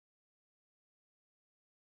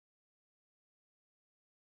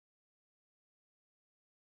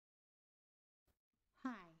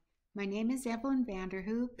My name is Evelyn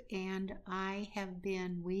Vanderhoop, and I have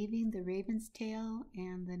been weaving the raven's tail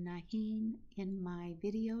and the Naaxiin in my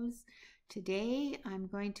videos. Today I'm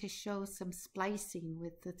going to show some splicing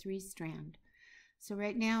with the 3-strand. So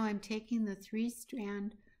right now I'm taking the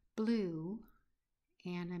 3-strand blue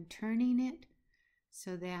and I'm turning it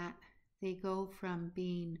so that they go from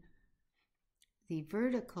being the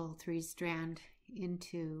vertical 3-strand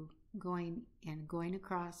into going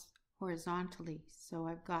across horizontally. So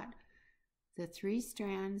I've got the 3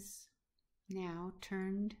 strands now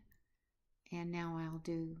turned, and now I'll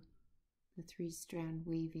do the 3-strand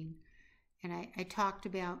weaving. And I talked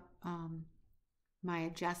about my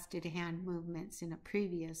adjusted hand movements in a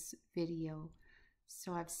previous video,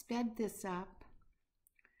 so I've sped this up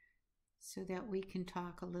so that we can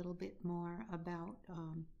talk a little bit more about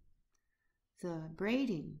the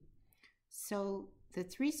braiding. So the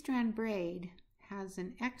 3-strand braid has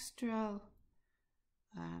an extra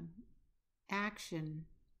action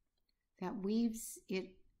that weaves it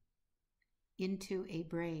into a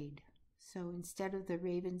braid. So instead of the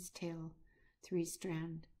raven's tail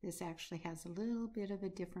 3-strand, this actually has a little bit of a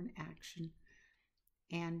different action.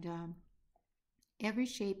 And every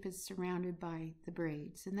shape is surrounded by the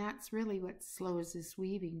braids, and that's really what slows this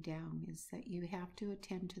weaving down, is that you have to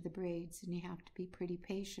attend to the braids and you have to be pretty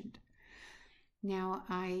patient. Now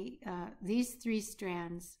these 3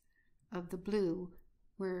 strands of the blue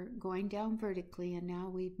were going down vertically, and now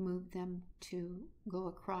we've moved them to go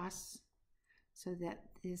across so that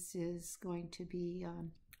this is going to be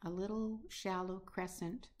a little shallow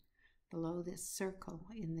crescent below this circle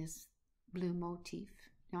in this blue motif.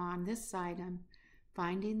 Now on this side I'm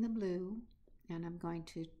finding the blue and I'm going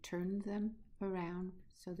to turn them around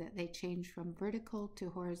so that they change from vertical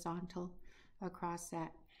to horizontal across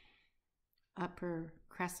that upper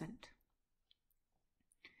crescent.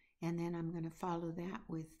 And then I'm going to follow that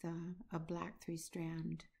with a black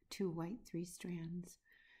 3-strand, 2 white 3-strands,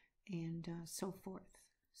 and so forth.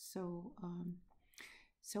 So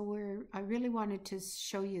I really wanted to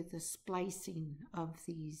show you the splicing of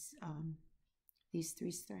these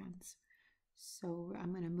 3 strands. So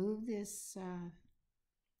I'm going to move this,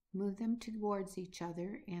 move them towards each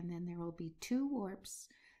other, and then there will be 2 warps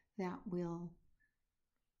that will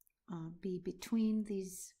be between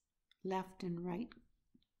these left and right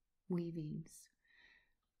weavings.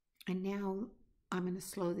 And now I'm going to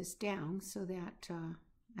slow this down so that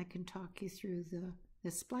I can talk you through the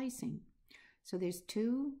splicing. So there's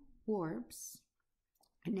 2 warps,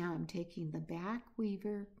 and now I'm taking the back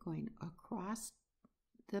weaver, going across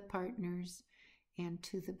the partners and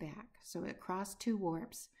to the back. So across 2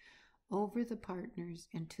 warps, over the partners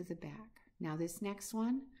and to the back. Now this next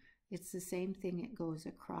one, it's the same thing. It goes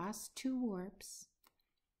across 2 warps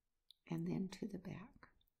and then to the back.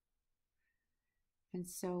 And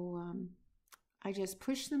so I just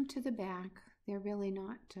push them to the back. They're really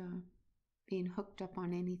not being hooked up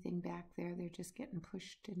on anything back there. They're just getting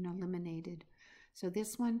pushed and eliminated. So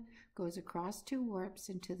this one goes across 2 warps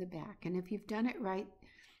and to the back. And if you've done it right,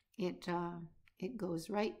 it goes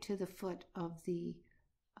right to the foot of the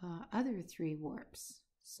other 3 warps.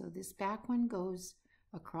 So this back one goes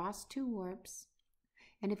across 2 warps.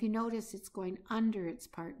 And if you notice, it's going under its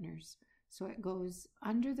partners. So it goes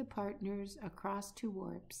under the partners, across 2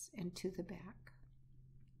 warps, and to the back.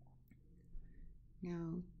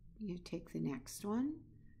 Now you take the next one,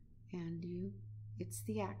 and it's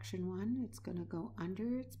the action one. It's going to go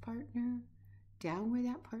under its partner, down where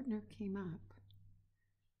that partner came up.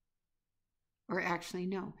 Or actually,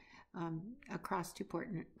 no, across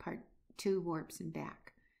 2 warps and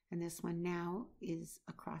back. And this one now is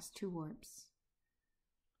across 2 warps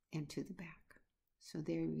and to the back. So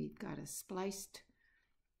there we've got a spliced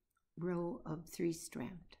row of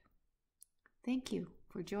 3-strand. Thank you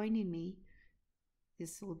for joining me.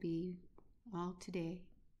 This will be all today.